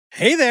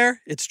Hey there,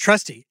 it's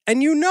Trusty,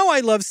 and you know I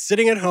love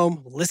sitting at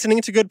home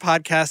listening to good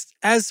podcasts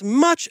as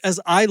much as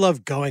I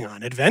love going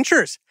on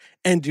adventures.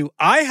 And do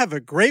I have a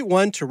great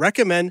one to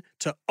recommend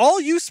to all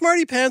you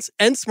smarty pants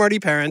and smarty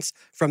parents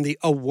from the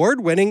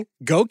award-winning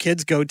Go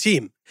Kids Go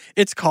team.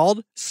 It's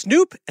called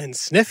Snoop and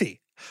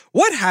Sniffy.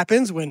 What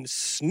happens when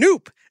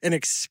Snoop, an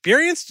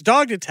experienced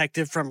dog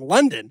detective from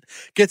London,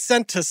 gets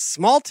sent to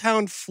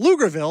small-town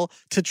Pflugerville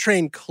to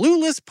train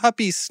clueless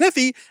puppy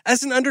Sniffy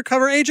as an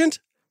undercover agent?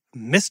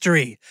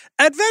 Mystery,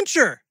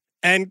 adventure,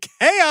 and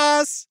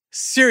chaos!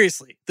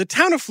 Seriously, the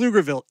town of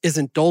Pflugerville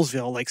isn't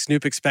Dolesville like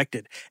Snoop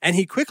expected, and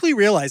he quickly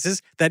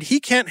realizes that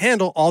he can't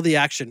handle all the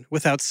action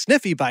without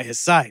Sniffy by his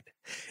side.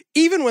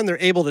 Even when they're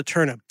able to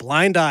turn a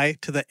blind eye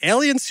to the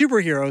alien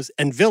superheroes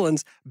and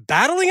villains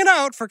battling it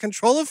out for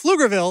control of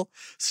Pflugerville,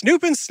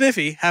 Snoop and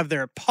Sniffy have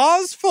their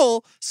paws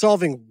full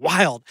solving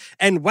wild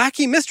and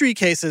wacky mystery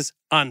cases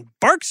on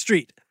Bark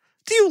Street.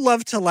 Do you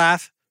love to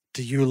laugh?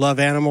 Do you love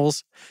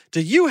animals?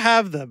 Do you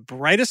have the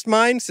brightest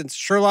mind since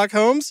Sherlock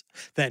Holmes?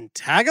 Then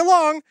tag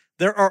along.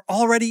 There are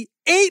already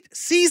 8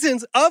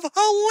 seasons of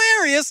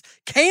hilarious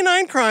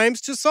canine crimes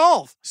to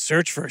solve.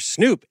 Search for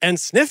Snoop and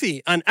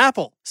Sniffy on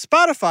Apple,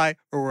 Spotify,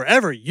 or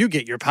wherever you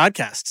get your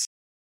podcasts.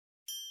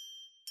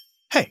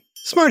 Hey,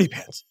 Smarty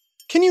Pants,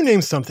 can you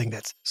name something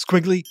that's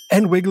squiggly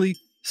and wiggly,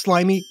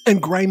 slimy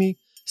and grimy,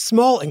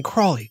 small and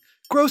crawly,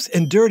 gross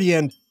and dirty,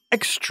 and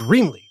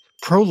extremely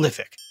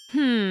prolific?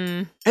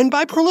 And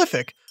by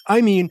prolific, I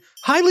mean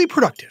highly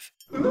productive.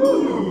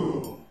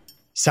 Ooh.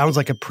 Sounds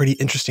like a pretty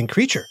interesting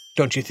creature,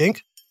 don't you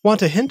think?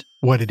 Want a hint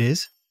what it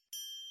is?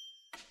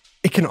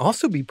 It can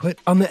also be put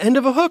on the end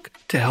of a hook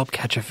to help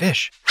catch a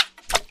fish.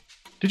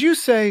 Did you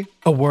say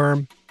a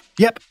worm?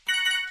 Yep,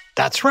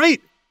 that's right.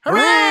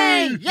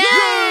 Hooray!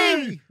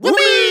 Yay!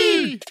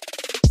 Whoopee!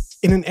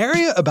 In an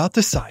area about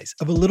the size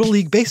of a Little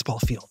League baseball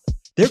field,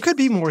 there could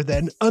be more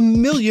than 1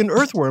 million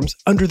earthworms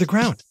under the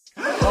ground.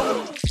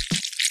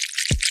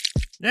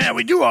 Yeah,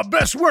 we do our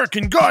best work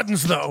in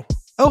gardens, though.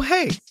 Oh,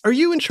 hey, are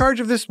you in charge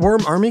of this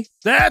worm army?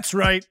 That's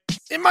right.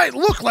 It might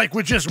look like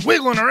we're just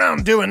wiggling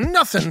around doing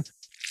nothing.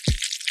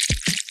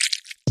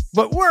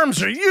 But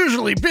worms are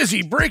usually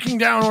busy breaking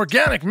down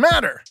organic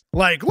matter,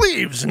 like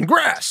leaves and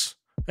grass.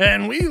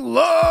 And we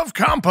love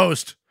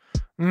compost.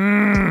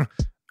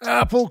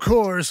 Apple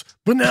cores,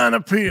 banana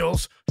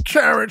peels,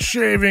 carrot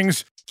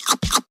shavings.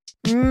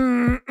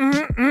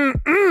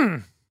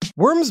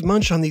 Worms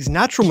munch on these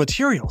natural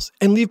materials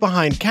and leave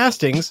behind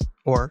castings,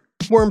 or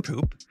worm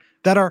poop,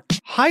 that are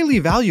highly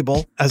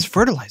valuable as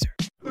fertilizer.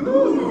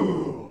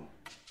 Ooh.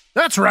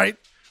 That's right.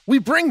 We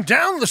bring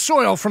down the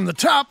soil from the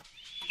top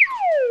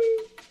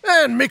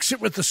and mix it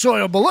with the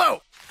soil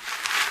below,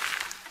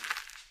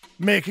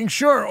 making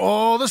sure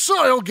all the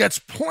soil gets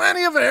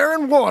plenty of air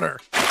and water,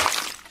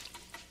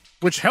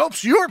 which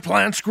helps your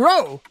plants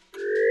grow.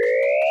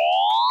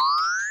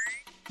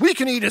 We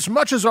can eat as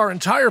much as our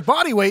entire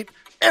body weight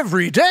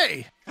every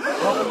day.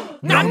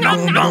 Nom, nom,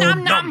 nom,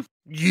 nom, nom.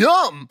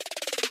 Yum!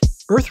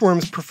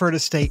 Earthworms prefer to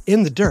stay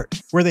in the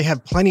dirt, where they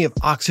have plenty of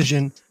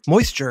oxygen,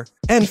 moisture,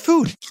 and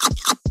food.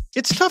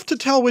 It's tough to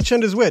tell which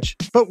end is which,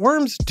 but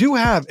worms do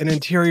have an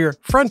interior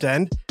front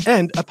end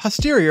and a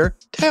posterior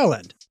tail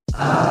end.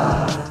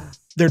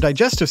 Their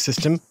digestive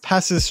system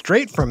passes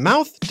straight from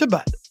mouth to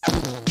butt.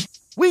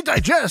 We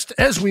digest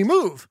as we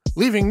move,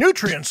 leaving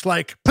nutrients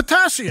like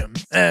potassium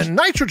and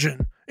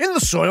nitrogen in the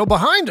soil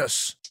behind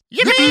us.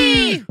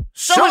 Yippee!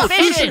 So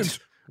efficient!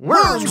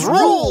 Worms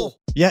rule!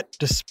 Yet,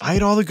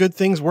 despite all the good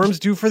things worms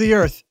do for the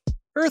earth,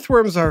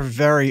 earthworms are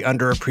very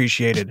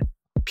underappreciated.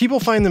 People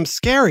find them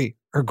scary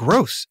or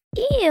gross.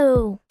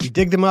 Ew. You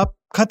dig them up,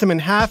 cut them in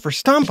half, or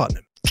stomp on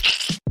them.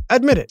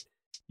 Admit it,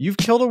 you've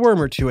killed a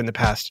worm or two in the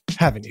past,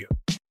 haven't you?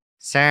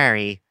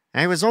 Sorry,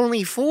 I was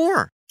only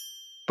 4.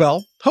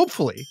 Well,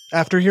 hopefully,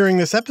 after hearing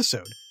this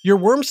episode, your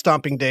worm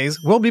stomping days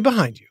will be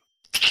behind you.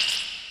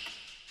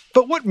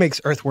 But what makes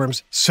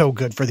earthworms so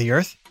good for the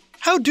earth?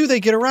 How do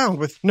they get around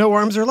with no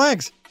arms or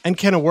legs? And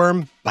can a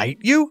worm bite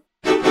you?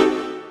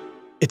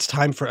 It's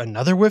time for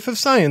another whiff of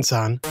science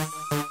on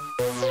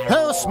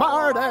Who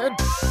smarted?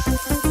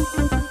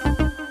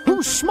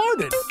 Who's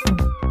smarted?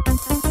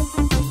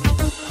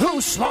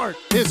 Who's smart?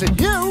 Is it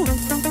you?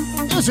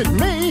 Is it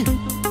me?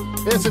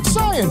 Is it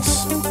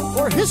science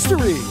or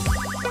history?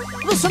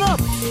 Listen up,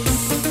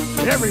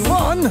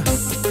 everyone.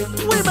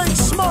 We make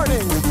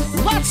smarting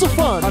lots of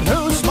fun on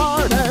Who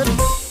Smarted.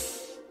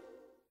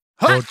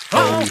 Ho,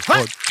 ho,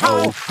 ho,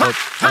 ho, ho,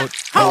 ho,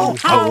 ho,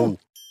 ho.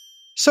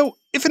 So,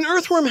 if an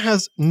earthworm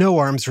has no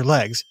arms or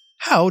legs,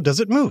 how does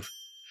it move?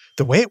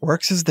 The way it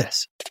works is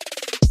this.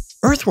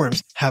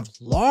 Earthworms have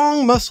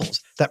long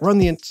muscles that run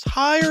the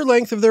entire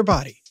length of their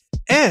body,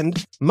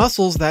 and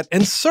muscles that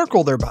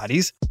encircle their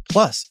bodies,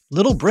 plus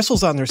little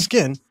bristles on their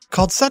skin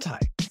called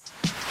setae.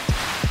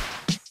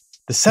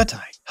 The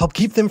setae help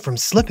keep them from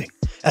slipping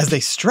as they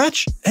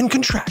stretch and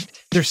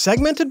contract their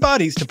segmented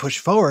bodies to push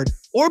forward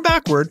or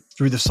backward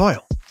through the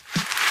soil.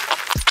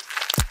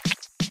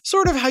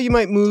 Sort of how you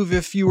might move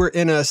if you were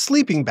in a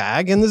sleeping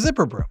bag and the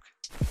zipper broke.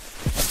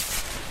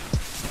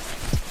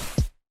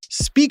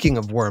 Speaking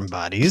of worm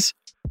bodies,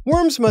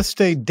 worms must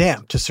stay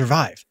damp to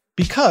survive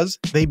because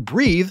they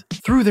breathe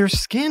through their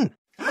skin.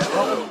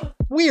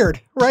 Weird,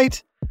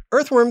 right?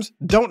 Earthworms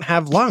don't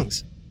have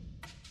lungs.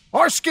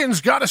 Our skin's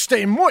gotta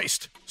stay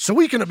moist so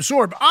we can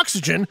absorb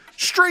oxygen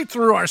straight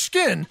through our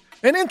skin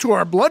and into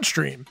our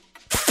bloodstream.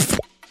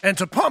 And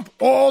to pump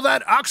all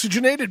that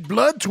oxygenated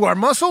blood to our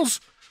muscles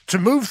to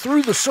move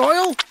through the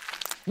soil,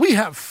 we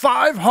have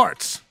 5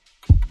 hearts.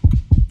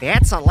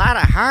 That's a lot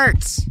of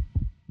hearts.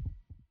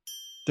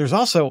 There's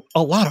also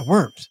a lot of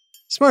worms.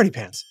 Smarty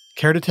Pants,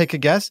 care to take a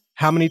guess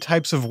how many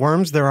types of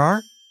worms there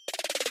are?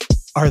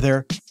 Are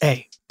there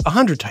A,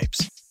 100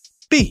 types,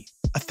 B,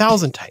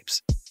 1,000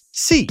 types,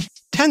 C,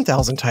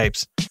 10,000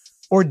 types,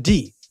 or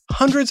D,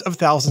 hundreds of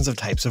thousands of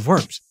types of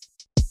worms?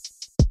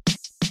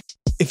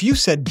 If you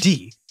said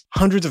D,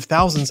 hundreds of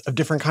thousands of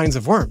different kinds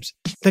of worms,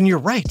 then you're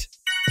right.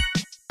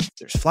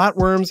 There's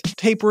flatworms,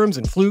 tapeworms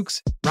and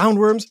flukes,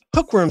 roundworms,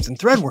 hookworms and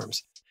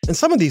threadworms. And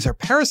some of these are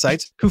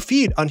parasites who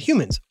feed on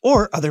humans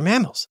or other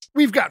mammals.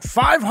 We've got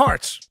 5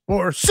 hearts,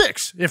 or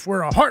 6 if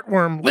we're a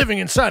heartworm living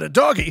inside a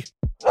doggy.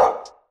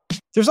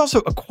 There's also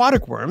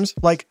aquatic worms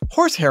like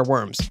horsehair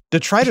worms,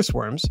 detritus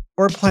worms,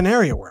 or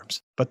planaria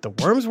worms. But the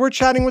worms we're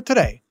chatting with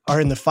today are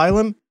in the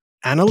phylum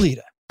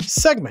Annelida,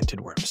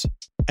 segmented worms,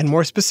 and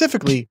more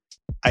specifically,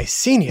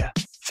 Icenia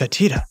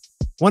fetida,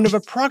 one of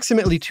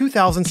approximately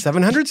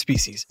 2,700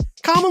 species,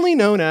 commonly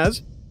known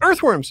as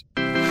earthworms.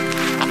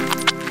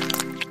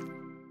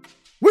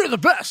 We're the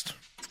best.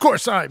 Of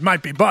course, I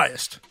might be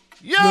biased.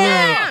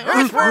 Yeah!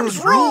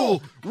 Earthworms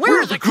rule!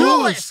 We're the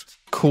coolest!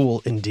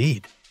 Cool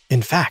indeed.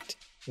 In fact,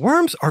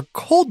 worms are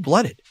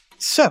cold-blooded,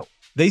 so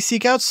they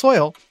seek out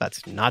soil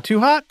that's not too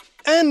hot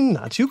and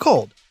not too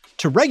cold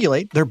to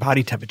regulate their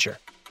body temperature.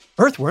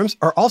 Earthworms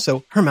are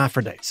also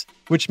hermaphrodites,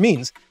 which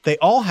means they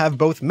all have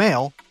both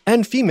male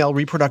and female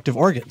reproductive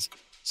organs.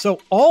 So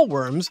all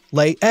worms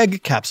lay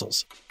egg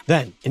capsules.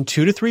 Then, in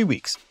 2 to 3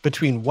 weeks,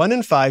 between 1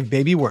 and 5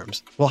 baby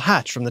worms will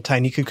hatch from the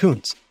tiny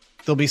cocoons.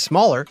 They'll be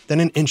smaller than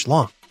an inch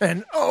long.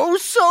 And oh,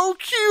 so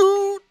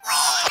cute!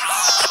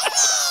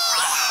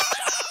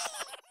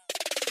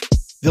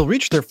 They'll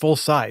reach their full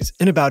size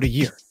in about a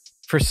year.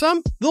 For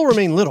some, they'll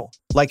remain little,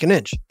 like an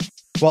inch,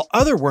 while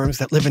other worms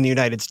that live in the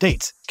United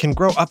States can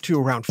grow up to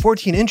around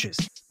 14 inches,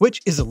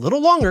 which is a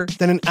little longer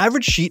than an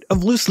average sheet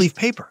of loose-leaf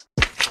paper.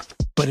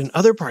 But in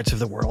other parts of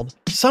the world,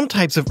 some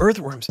types of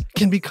earthworms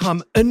can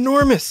become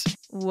enormous.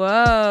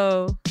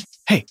 Whoa.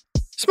 Hey,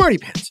 Smarty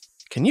Pants,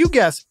 can you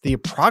guess the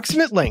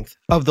approximate length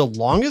of the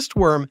longest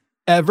worm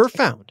ever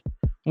found?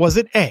 Was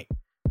it A,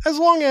 as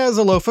long as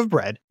a loaf of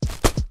bread,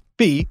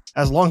 B,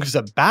 as long as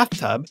a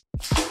bathtub,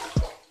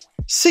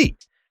 C,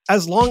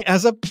 as long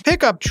as a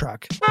pickup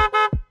truck,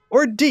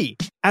 or D,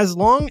 as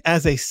long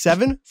as a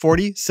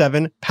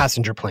 747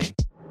 passenger plane?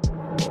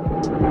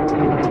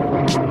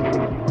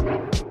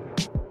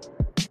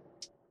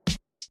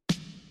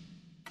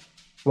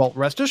 Well,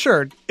 rest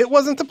assured, it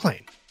wasn't the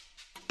plane.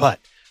 But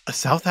a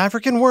South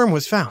African worm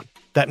was found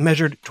that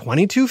measured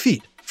 22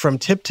 feet from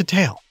tip to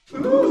tail.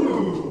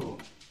 Ooh.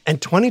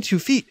 And 22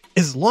 feet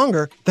is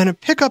longer than a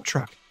pickup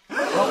truck.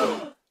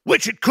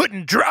 Which it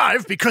couldn't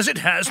drive because it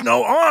has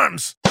no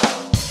arms.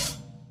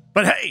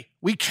 But hey,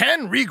 we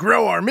can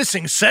regrow our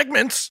missing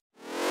segments.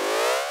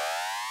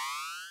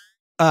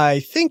 I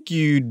think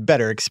you'd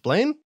better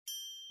explain.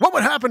 What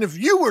would happen if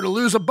you were to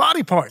lose a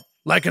body part,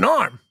 like an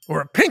arm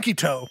or a pinky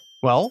toe?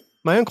 Well,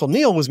 my Uncle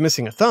Neil was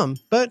missing a thumb,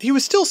 but he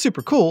was still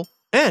super cool,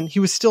 and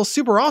he was still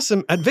super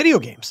awesome at video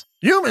games.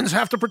 Humans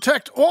have to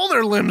protect all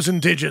their limbs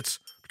and digits,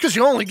 because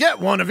you only get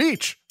one of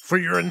each for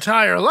your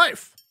entire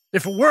life.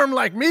 If a worm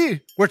like me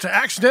were to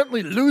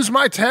accidentally lose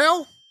my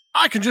tail,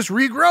 I can just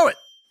regrow it.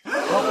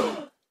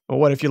 Well,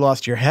 what if you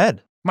lost your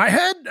head? My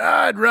head?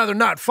 I'd rather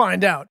not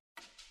find out.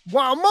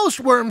 While most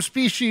worm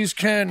species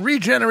can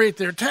regenerate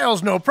their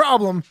tails no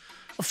problem,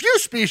 a few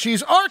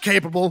species are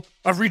capable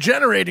of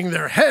regenerating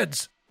their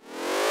heads.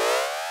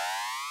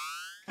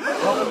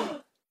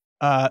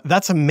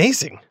 That's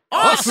amazing.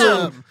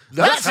 Awesome!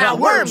 That's how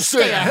worms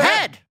stay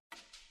ahead!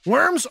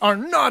 Worms are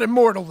not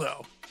immortal,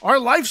 though. Our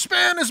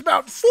lifespan is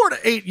about 4 to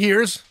 8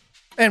 years,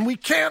 and we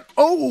can't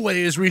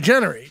always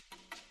regenerate.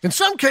 In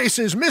some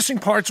cases, missing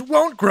parts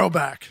won't grow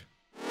back.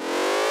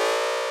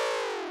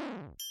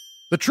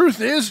 The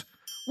truth is,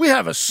 we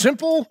have a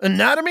simple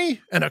anatomy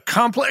and a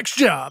complex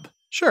job.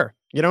 Sure,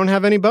 you don't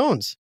have any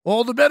bones.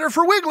 All the better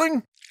for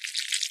wiggling.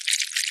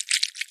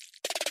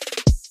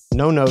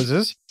 No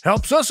noses.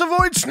 Helps us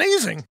avoid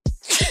sneezing.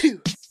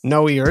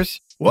 No ears.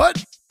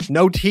 What?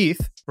 No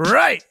teeth.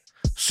 Right.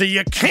 So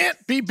you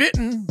can't be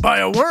bitten by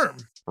a worm.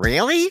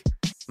 Really?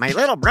 My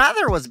little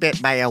brother was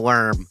bit by a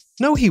worm.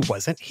 No, he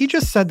wasn't. He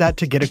just said that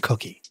to get a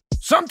cookie.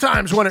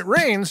 Sometimes when it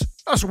rains,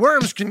 us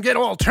worms can get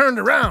all turned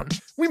around.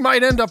 We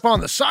might end up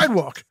on the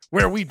sidewalk,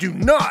 where we do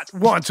not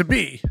want to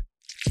be.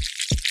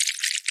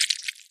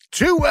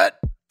 Too wet,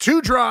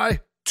 too dry,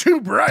 too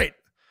bright.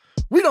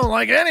 We don't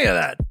like any of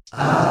that.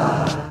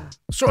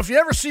 So if you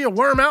ever see a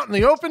worm out in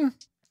the open,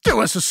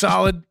 do us a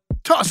solid.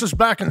 Toss us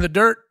back in the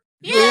dirt.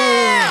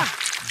 Yeah!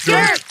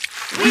 Dirt!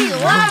 We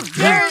love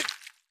dirt!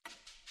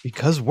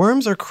 Because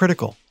worms are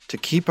critical to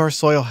keep our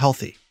soil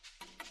healthy.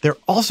 They're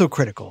also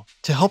critical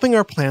to helping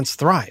our plants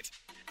thrive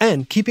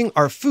and keeping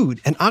our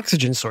food and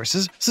oxygen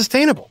sources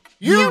sustainable.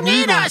 You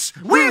need us!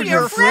 We're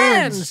your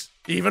friends!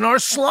 Even our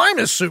slime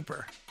is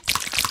super.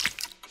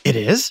 It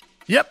is?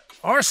 Yep,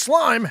 our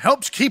slime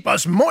helps keep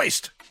us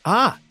moist.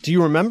 Do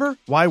you remember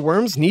why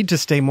worms need to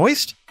stay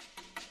moist?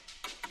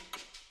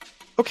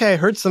 Okay, I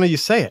heard some of you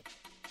say it.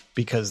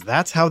 Because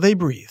that's how they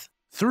breathe.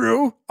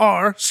 Through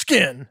our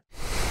skin.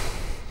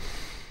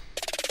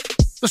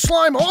 The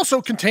slime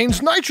also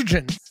contains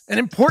nitrogen, an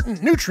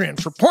important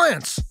nutrient for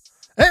plants.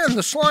 And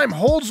the slime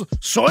holds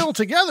soil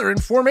together in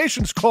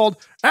formations called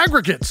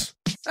aggregates.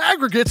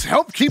 Aggregates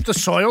help keep the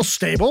soil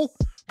stable,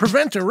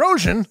 prevent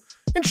erosion,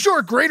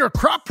 ensure greater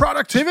crop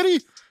productivity,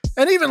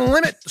 and even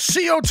limit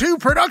CO2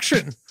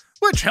 production,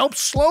 which helps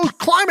slow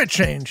climate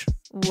change.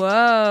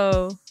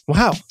 Whoa.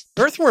 Wow,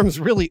 earthworms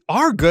really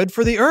are good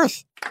for the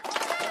earth.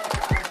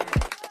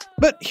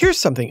 But here's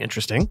something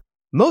interesting.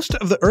 Most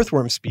of the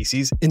earthworm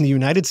species in the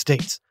United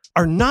States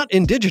are not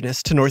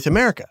indigenous to North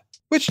America,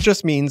 which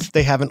just means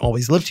they haven't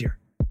always lived here.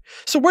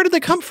 So where did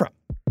they come from?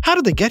 How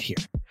did they get here?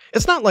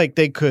 It's not like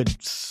they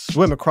could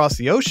swim across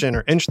the ocean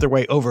or inch their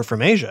way over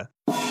from Asia.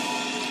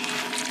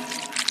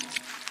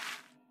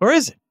 Or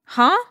is it?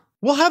 Huh?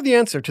 We'll have the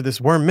answer to this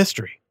worm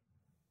mystery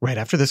right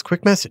after this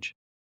quick message.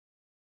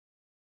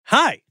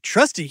 Hi,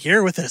 Trusty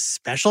here with a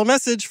special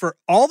message for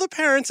all the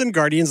parents and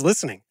guardians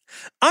listening.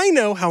 I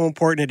know how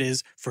important it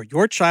is for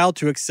your child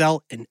to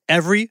excel in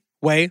every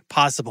way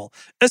possible,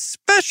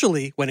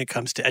 especially when it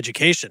comes to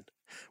education.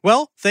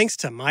 Well, thanks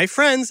to my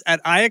friends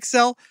at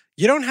iExcel,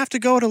 you don't have to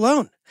go it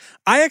alone.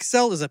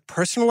 iExcel is a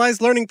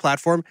personalized learning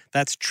platform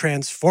that's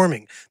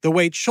transforming the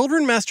way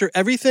children master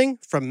everything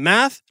from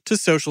math to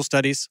social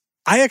studies.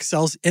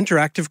 iExcel's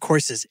interactive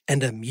courses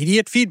and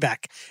immediate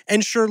feedback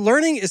ensure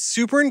learning is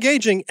super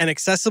engaging and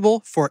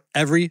accessible for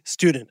every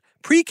student,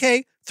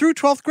 pre-K through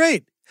 12th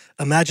grade.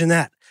 Imagine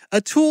that, a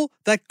tool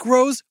that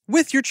grows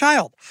with your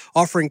child,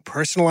 offering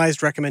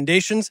personalized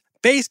recommendations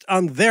based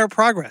on their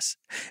progress.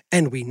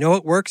 And we know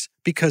it works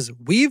because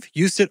we've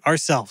used it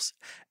ourselves.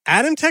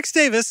 Adam Tex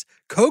Davis,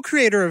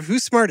 co-creator of Who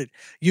Smarted,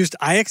 used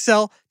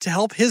iExcel to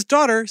help his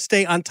daughter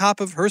stay on top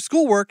of her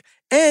schoolwork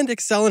and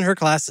excel in her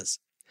classes.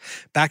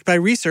 Backed by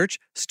research,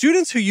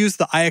 students who use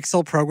the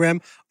iExcel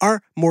program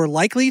are more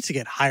likely to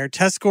get higher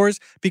test scores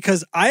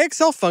because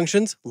iExcel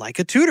functions like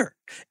a tutor.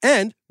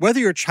 And whether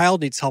your child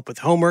needs help with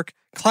homework,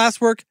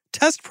 classwork,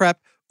 test prep,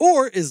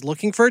 or is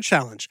looking for a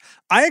challenge,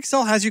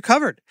 iExcel has you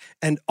covered.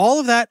 And all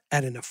of that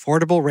at an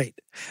affordable rate.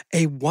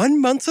 A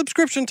 1-month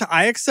subscription to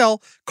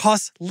iExcel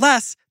costs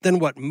less than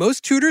what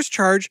most tutors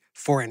charge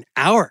for an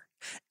hour.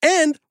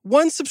 And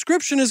one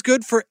subscription is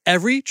good for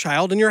every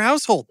child in your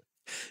household.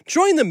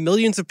 Join the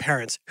millions of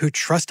parents who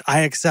trust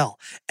iExcel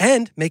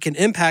and make an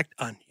impact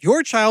on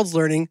your child's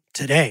learning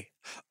today.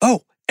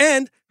 Oh,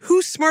 and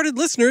Who Smarted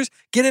listeners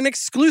get an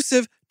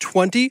exclusive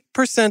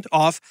 20%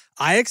 off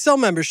iExcel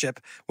membership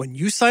when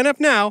you sign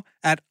up now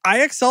at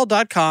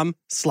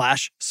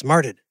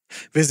iexcel.com/smarted.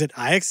 Visit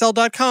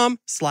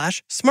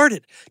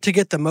iexcel.com/smarted to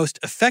get the most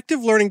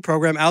effective learning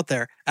program out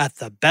there at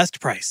the best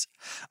price.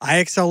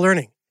 iExcel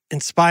Learning.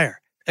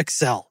 Inspire.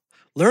 Excel.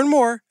 Learn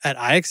more at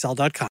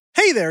iexcel.com.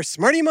 Hey there,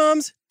 smarty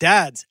moms,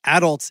 dads,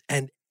 adults,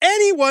 and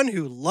anyone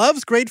who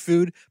loves great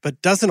food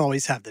but doesn't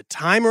always have the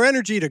time or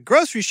energy to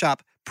grocery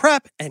shop,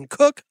 prep, and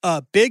cook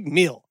a big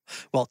meal.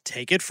 Well,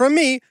 take it from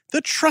me,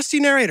 the trusty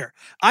narrator.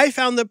 I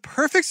found the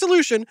perfect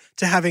solution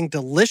to having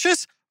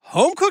delicious,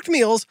 home-cooked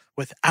meals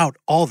without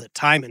all the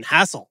time and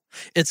hassle.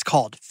 It's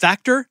called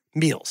Factor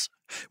Meals.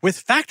 With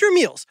Factor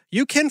Meals,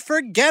 you can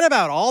forget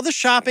about all the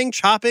shopping,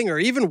 chopping, or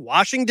even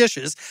washing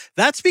dishes.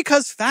 That's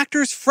because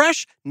Factor's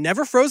fresh,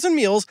 never frozen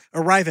meals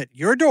arrive at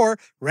your door,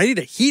 ready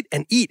to heat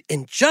and eat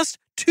in just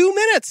 2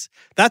 minutes.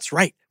 That's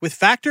right. With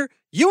Factor,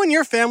 you and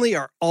your family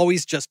are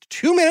always just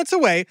 2 minutes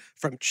away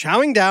from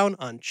chowing down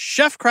on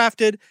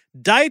chef-crafted,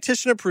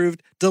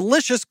 dietitian-approved,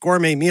 delicious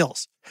gourmet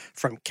meals.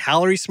 From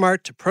Calorie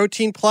Smart to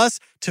Protein Plus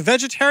to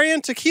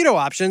vegetarian to keto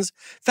options,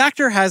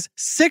 Factor has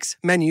 6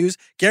 menus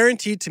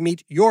guaranteed to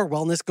meet your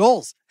wellness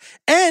goals.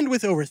 And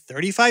with over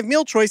 35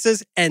 meal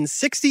choices and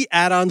 60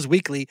 add-ons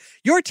weekly,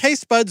 your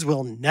taste buds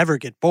will never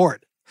get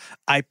bored.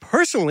 I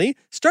personally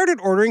started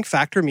ordering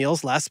Factor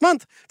meals last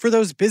month for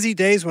those busy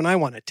days when I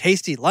want a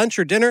tasty lunch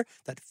or dinner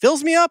that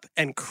fills me up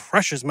and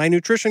crushes my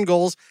nutrition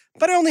goals,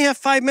 but I only have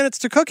 5 minutes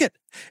to cook it.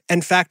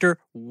 And Factor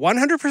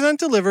 100%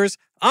 delivers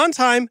on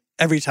time,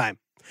 every time.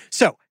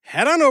 So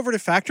head on over to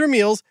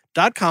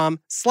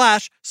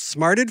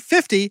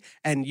factormeals.com/smarted50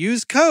 and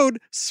use code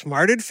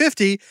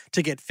SMARTED50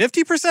 to get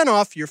 50%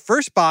 off your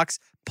first box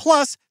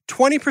plus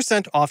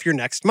 20% off your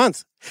next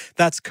month.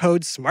 That's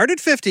code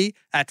SMARTED50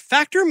 at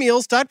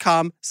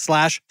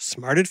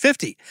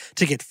factormeals.com/smarted50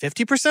 to get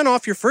 50%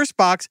 off your first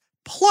box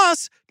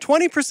plus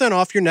 20%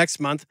 off your next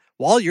month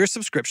while your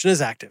subscription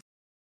is active.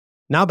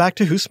 Now back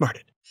to Who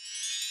Smarted.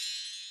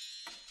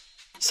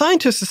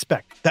 Scientists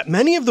suspect that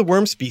many of the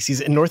worm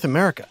species in North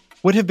America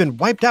would have been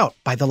wiped out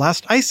by the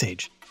last ice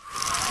age.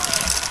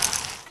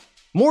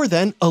 more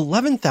than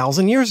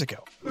 11,000 years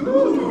ago.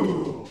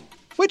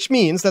 Which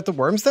means that the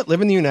worms that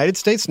live in the United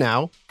States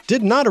now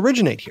did not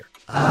originate here.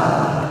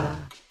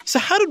 So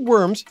how did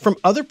worms from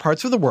other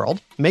parts of the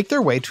world make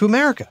their way to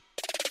America?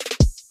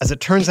 As it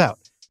turns out,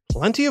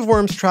 plenty of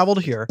worms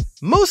traveled here,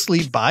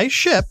 mostly by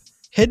ship,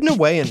 hidden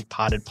away in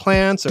potted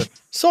plants or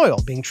soil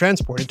being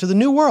transported to the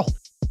New World.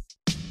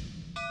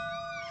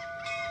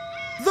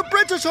 The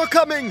British are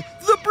coming!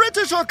 The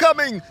British are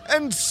coming!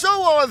 And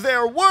so are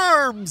their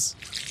worms!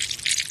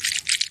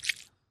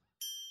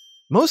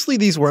 Mostly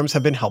these worms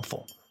have been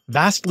helpful,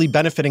 vastly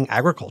benefiting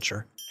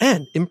agriculture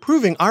and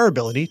improving our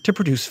ability to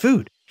produce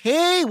food.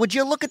 Hey, would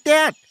you look at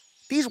that?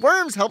 These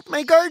worms helped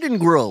my garden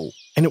grow.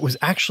 And it was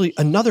actually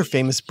another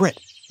famous Brit,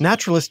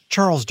 naturalist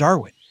Charles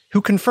Darwin,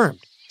 who confirmed,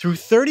 through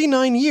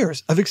 39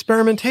 years of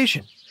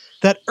experimentation,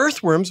 that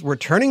earthworms were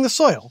turning the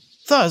soil,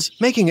 thus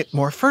making it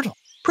more fertile.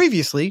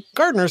 Previously,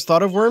 gardeners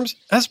thought of worms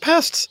as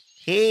pests.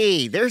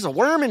 Hey, there's a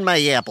worm in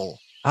my apple.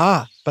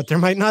 Ah, but there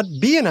might not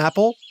be an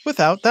apple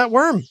without that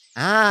worm.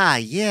 Ah,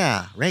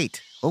 yeah, right.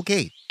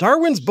 Okay.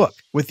 Darwin's book,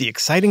 with the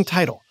exciting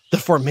title, The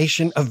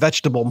Formation of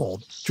Vegetable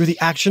Mold Through the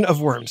Action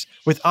of Worms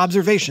with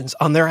Observations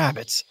on Their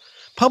Habits,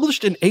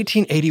 published in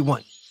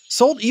 1881,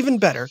 sold even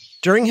better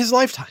during his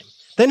lifetime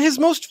than his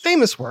most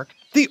famous work,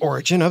 The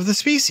Origin of the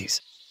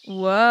Species.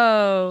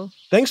 Whoa.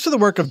 Thanks to the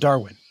work of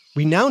Darwin,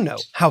 we now know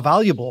how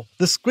valuable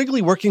the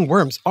squiggly working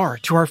worms are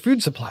to our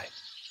food supply.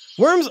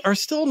 Worms are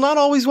still not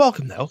always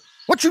welcome, though.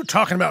 What you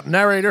talking about,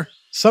 narrator?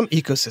 Some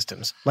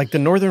ecosystems, like the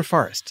northern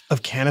forests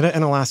of Canada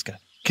and Alaska,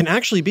 can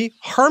actually be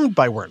harmed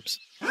by worms.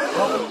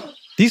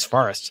 These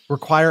forests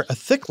require a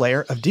thick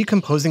layer of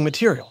decomposing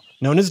material,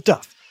 known as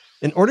duff,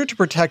 in order to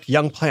protect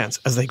young plants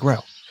as they grow,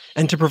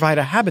 and to provide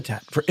a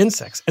habitat for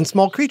insects and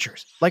small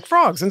creatures, like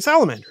frogs and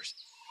salamanders.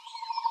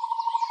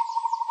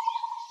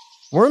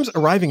 Worms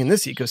arriving in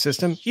this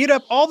ecosystem eat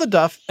up all the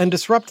duff and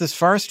disrupt this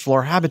forest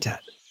floor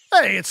habitat.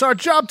 Hey, it's our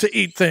job to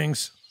eat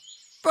things.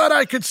 But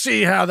I could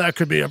see how that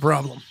could be a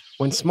problem.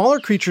 When smaller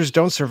creatures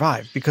don't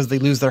survive because they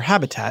lose their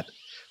habitat,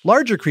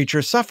 larger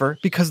creatures suffer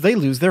because they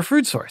lose their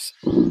food source.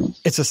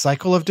 It's a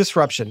cycle of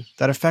disruption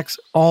that affects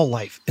all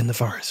life in the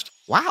forest.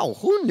 Wow,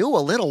 who knew a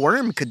little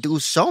worm could do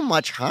so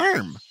much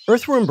harm?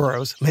 Earthworm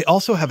burrows may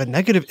also have a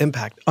negative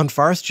impact on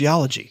forest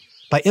geology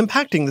by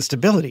impacting the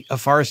stability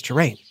of forest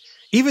terrain,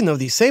 even though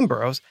these same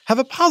burrows have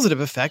a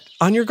positive effect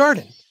on your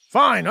garden.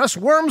 Fine, us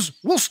worms,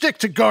 we'll stick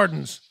to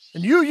gardens.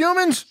 And you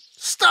humans,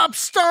 stop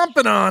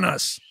stomping on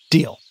us.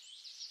 Deal.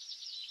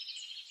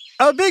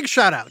 A big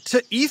shout out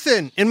to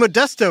Ethan in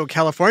Modesto,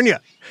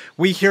 California.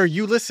 We hear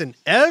you listen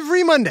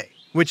every Monday,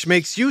 which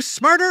makes you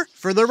smarter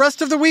for the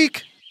rest of the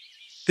week.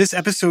 This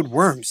episode,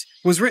 Worms,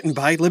 was written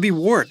by Libby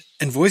Ward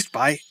and voiced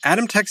by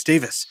Adam Tex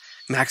Davis,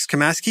 Max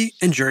Kamaski,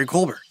 and Jerry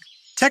Colbert.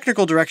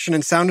 Technical direction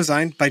and sound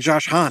design by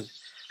Josh Hahn.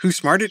 Who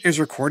Smarted is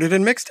recorded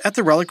and mixed at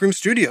the Relic Room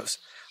Studios.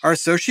 Our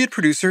associate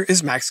producer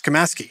is Max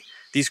Kamaski.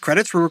 These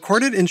credits were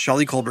recorded in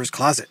Shelley Colbert's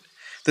closet.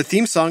 The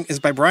theme song is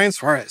by Brian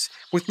Suarez,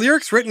 with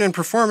lyrics written and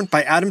performed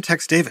by Adam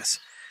Tex Davis.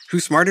 Who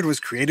Smarted was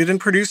created and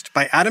produced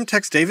by Adam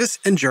Tex Davis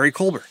and Jerry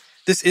Colbert.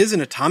 This is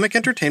an Atomic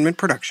Entertainment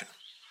production.